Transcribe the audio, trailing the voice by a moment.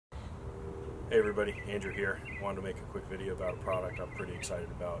Hey everybody, Andrew here. Wanted to make a quick video about a product I'm pretty excited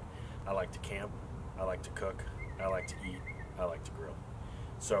about. I like to camp, I like to cook, I like to eat, I like to grill.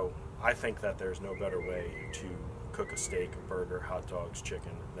 So I think that there's no better way to cook a steak, a burger, hot dogs,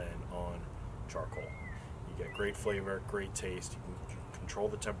 chicken than on charcoal. You get great flavor, great taste, you can control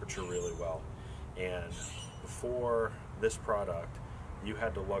the temperature really well. And before this product, you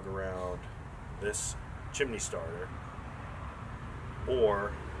had to lug around this chimney starter,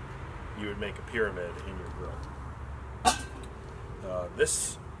 or you would make a pyramid in your grill.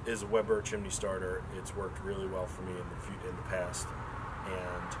 This is a Weber chimney starter. It's worked really well for me in the past,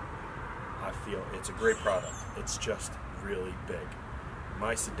 and I feel it's a great product. It's just really big.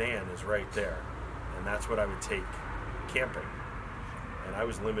 My sedan is right there, and that's what I would take camping. And I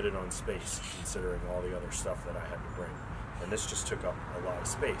was limited on space considering all the other stuff that I had to bring, and this just took up a lot of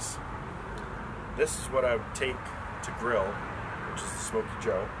space. This is what I would take to grill, which is the Smoky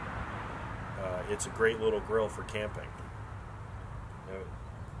Joe. It's a great little grill for camping. Now,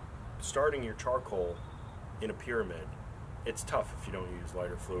 starting your charcoal in a pyramid, it's tough if you don't use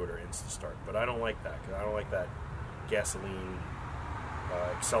lighter fluid or Insta-Start, but I don't like that, because I don't like that gasoline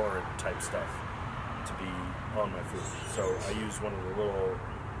accelerant type stuff to be on my food. So I use one of the little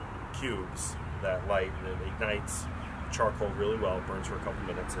cubes that light, and it ignites charcoal really well, burns for a couple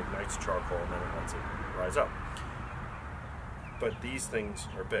minutes, ignites charcoal, and then it lets it rise up. But these things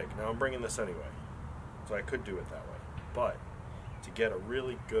are big. Now I'm bringing this anyway, so I could do it that way. But to get a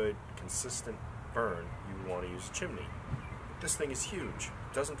really good, consistent burn, you want to use a chimney. This thing is huge.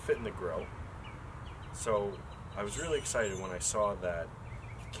 It doesn't fit in the grill. So I was really excited when I saw that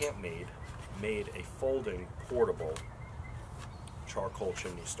CampMaid made a folding, portable charcoal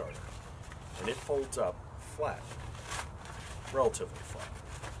chimney starter. And it folds up flat, relatively flat.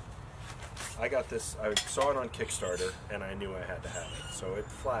 I got this, I saw it on Kickstarter, and I knew I had to have it. So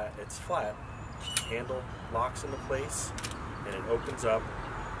it's flat, handle locks into place, and it opens up.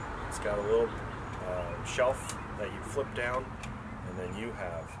 It's got a little shelf that you flip down, and then you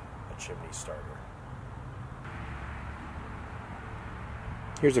have a chimney starter.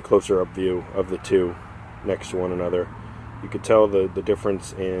 Here's a closer up view of the two next to one another. You could tell the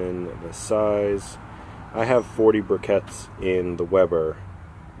difference in the size. I have 40 briquettes in the Weber,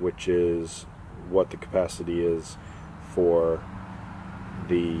 which is what the capacity is for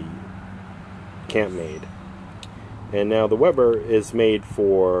the CampMaid. And now the Weber is made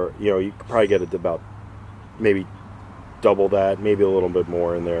for, you could probably get it to about maybe double that, maybe a little bit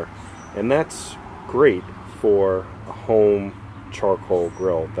more in there. And that's great for a home charcoal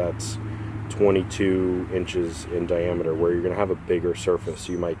grill that's 22 inches in diameter, where you're going to have a bigger surface.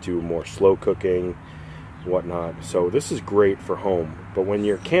 You might do more slow cooking, whatnot. So this is great for home. But when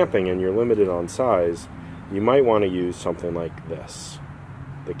you're camping and you're limited on size, you might want to use something like this,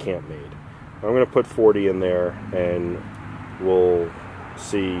 the CampMaid. I'm going to put 40 in there, and we'll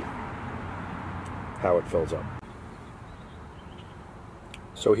see how it fills up.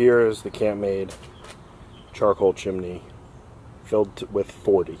 So here is the CampMaid charcoal chimney filled with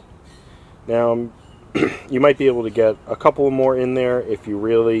 40. Now you might be able to get a couple more in there if you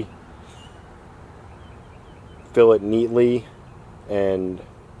really fill it neatly and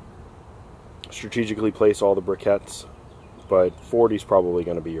strategically place all the briquettes, but 40 is probably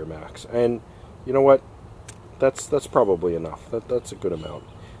going to be your max. And you know what? That's probably enough. That's a good amount.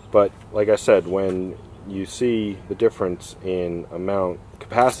 But like I said, when you see the difference in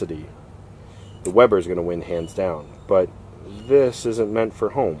capacity, the Weber is going to win hands down. But this isn't meant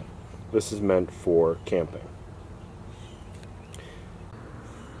for home. This is meant for camping.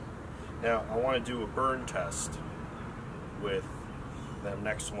 Now I want to do a burn test with them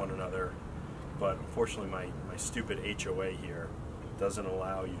next to one another, but unfortunately my stupid HOA here doesn't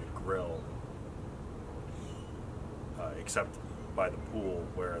allow you to grill except by the pool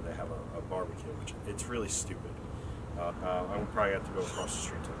where they have a barbecue, which it's really stupid. I would probably have to go across the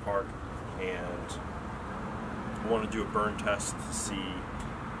street to the park, and I want to do a burn test to see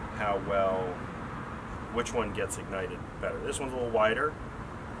how well, which one gets ignited better. This one's a little wider.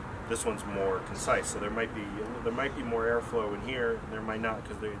 This one's more concise, so there might be more airflow in here. There might not,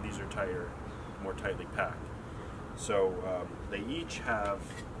 because these are tighter, more tightly packed. So they each have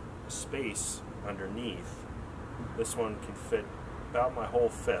space underneath. This one can fit about my whole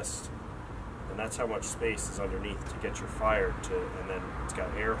fist, and that's how much space is underneath to get your fire to. And then it's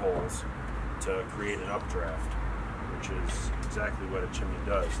got air holes to create an updraft, which is exactly what a chimney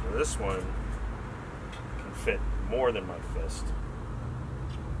does. Now this one can fit more than my fist.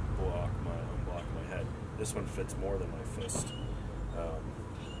 Unblock my head. This one fits more than my fist.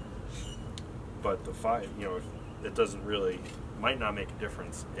 But the fire, it doesn't really, might not make a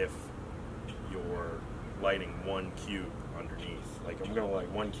difference if you're lighting one cube underneath. Like I'm going to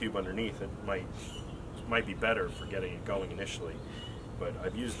light one cube underneath. It might be better for getting it going initially, but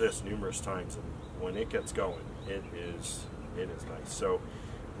I've used this numerous times, and when it gets going, it is nice. So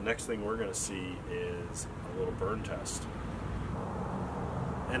the next thing we're going to see is a little burn test.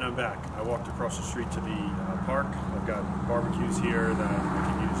 And I'm back. I walked across the street to the park. I've got barbecues here that I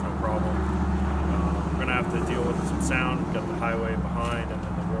can use no problem. I'm going to have to deal with some sound. We've got the highway behind and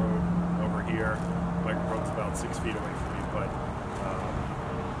then the road over here. The microphone's about 6 feet away from me, but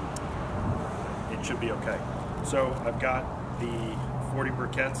it should be okay. So I've got the 40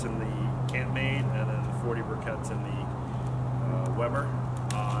 briquettes in the CampMaid and then the 40 briquettes in the Weber.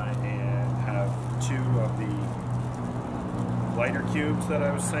 And have 2 of the lighter cubes that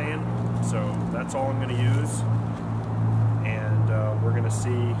I was saying, so that's all I'm going to use, and we're going to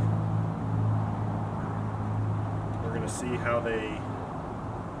see how they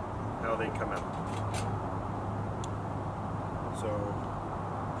come out. So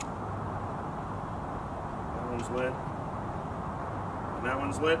that one's lit, and that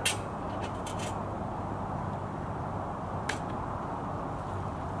one's lit.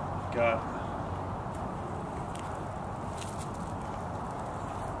 Got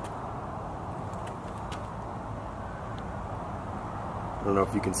I don't know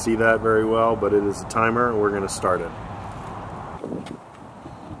if you can see that very well, but it is a timer, and we're going to start it.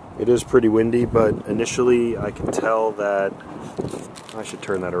 It is pretty windy, but initially I can tell that I should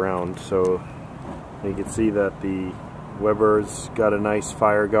turn that around so you can see that the Weber's got a nice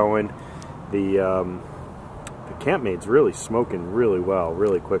fire going. The CampMaid's really smoking really well,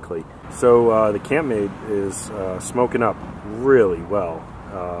 really quickly. So the CampMaid is smoking up really well.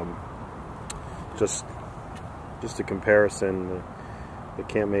 Just a comparison. The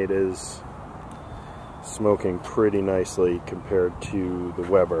CampMaid is smoking pretty nicely compared to the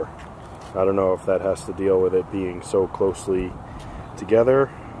Weber. I don't know if that has to deal with it being so closely together,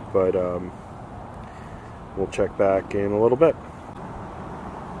 but we'll check back in a little bit.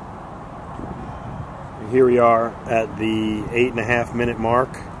 Here we are at the 8.5 minute mark.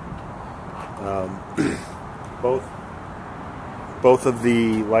 Both of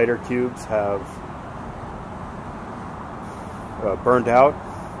the lighter cubes have burned out,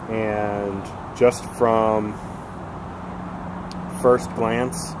 and just from first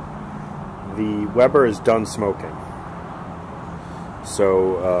glance, the Weber is done smoking.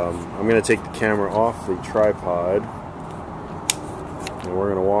 So I'm going to take the camera off the tripod, and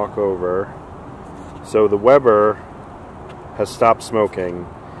we're going to walk over. So the Weber has stopped smoking,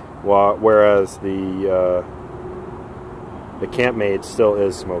 whereas the CampMaid still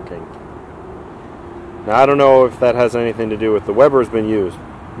is smoking. Now I don't know if that has anything to do with the Weber. Has been used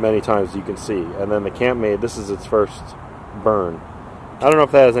many times, you can see, and then the CampMaid, this is its first burn. I don't know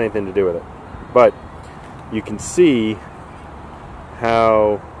if that has anything to do with it, but you can see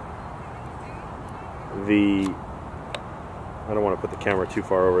how I don't want to put the camera too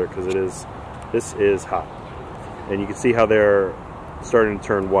far over it because this is hot, and you can see how they're starting to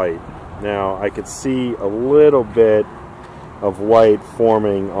turn white. Now I could see a little bit of white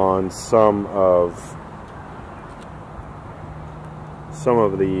forming on some of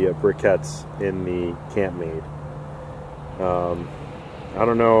the briquettes in the CampMaid. I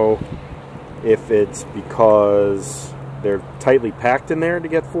don't know if it's because they're tightly packed in there to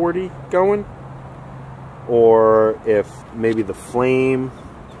get 40 going, or if maybe the flame,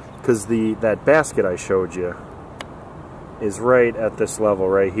 because that basket I showed you is right at this level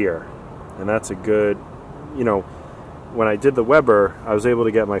right here, and that's a good, when I did the Weber, I was able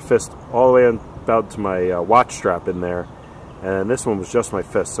to get my fist all the way about to my watch strap in there, and this one was just my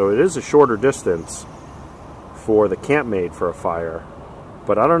fist. So it is a shorter distance for the CampMaid for a fire,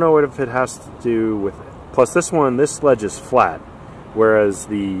 but I don't know if it has to do with it. Plus this ledge is flat, whereas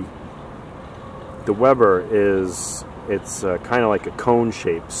the Weber it's kind of like a cone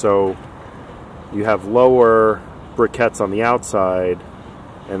shape. So you have lower briquettes on the outside,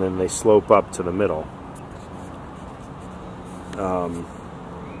 and then they slope up to the middle.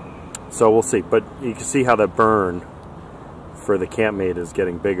 So we'll see, but you can see how the burn for the CampMaid is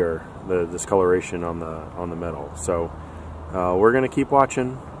getting bigger, the discoloration on the metal. So we're gonna keep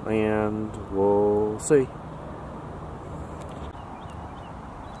watching, and we'll see.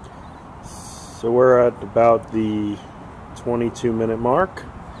 So we're at about the 22-minute mark,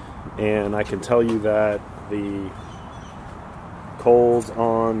 and I can tell you that the coals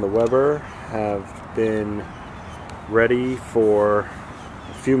on the Weber have been ready for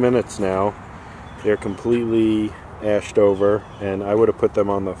a few minutes now. They're completely ashed over, and I would have put them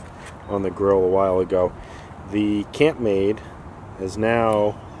on the grill a while ago. The CampMaid has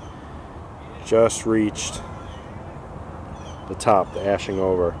now just reached the top, the ashing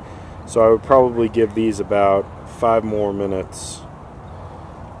over. So I would probably give these about 5 more minutes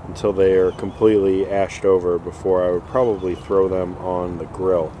until they are completely ashed over before I would probably throw them on the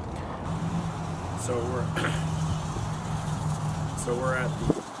grill. So we're at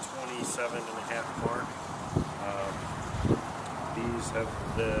the 27.5 mark. These have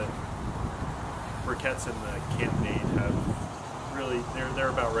the briquettes in the CampMaid have really they're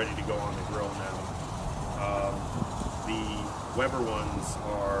about ready to go on the grill now. The Weber ones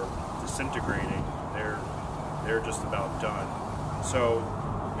are disintegrating. They're just about done. So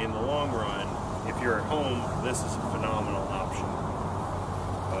in the long run, if you're at home, this is a phenomenal option.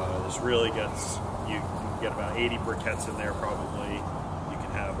 This really gets, you can get about 80 briquettes in there probably. You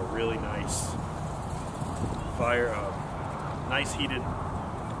can have a really nice nice heated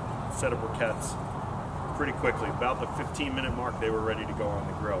set of briquettes pretty quickly. About the 15-minute mark, they were ready to go on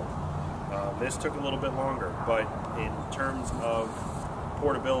the grill. This took a little bit longer, but in terms of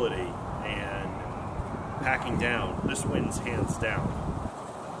portability and packing down, this wins hands down.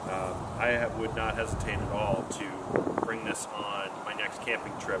 I would not hesitate at all to bring this on my next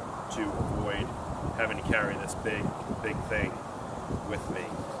camping trip to avoid having to carry this big thing with me.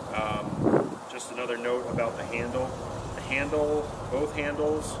 Just another note about the handle. Both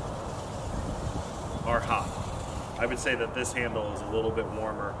handles are hot. I would say that this handle is a little bit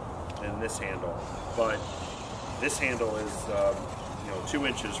warmer than this handle, but this handle is 2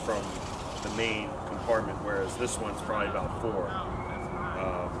 inches from the main compartment, whereas this one's probably about 4.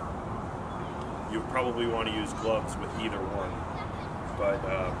 You would probably want to use gloves with either one, but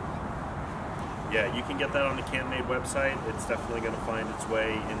yeah, you can get that on the CampMaid website. It's definitely going to find its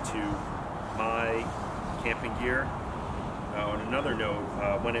way into my camping gear. On another note,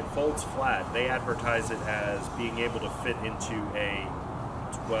 when it folds flat, they advertise it as being able to fit into a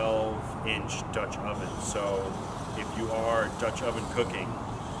 12-inch Dutch oven. So if you are Dutch oven cooking,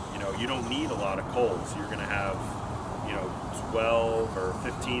 you don't need a lot of coals. You're going to have 12 or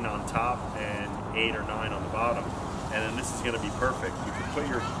 15 on top and 8 or 9 on the bottom, and then this is going to be perfect. You can put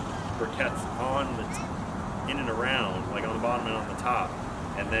your briquettes on in and around, like on the bottom and on the top,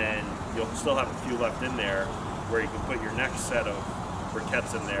 and then you'll still have a few left in there where you can put your next set of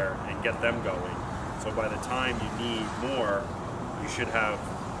briquettes in there and get them going. So by the time you need more, you should have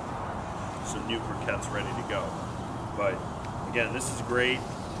some new briquettes ready to go. But again, this is great,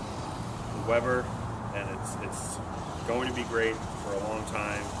 the Weber, and it's going to be great for a long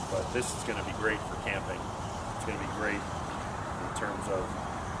time, but this is going to be great for camping. It's going to be great in terms of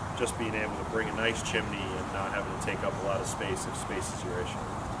just being able to bring a nice chimney and not having to take up a lot of space if space is your issue.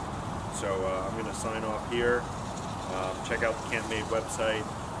 So I'm going to sign off here. Check out the CampMaid website.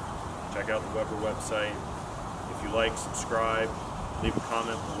 Check out the Weber website. If you like, subscribe, leave a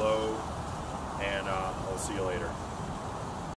comment below, and I'll see you later.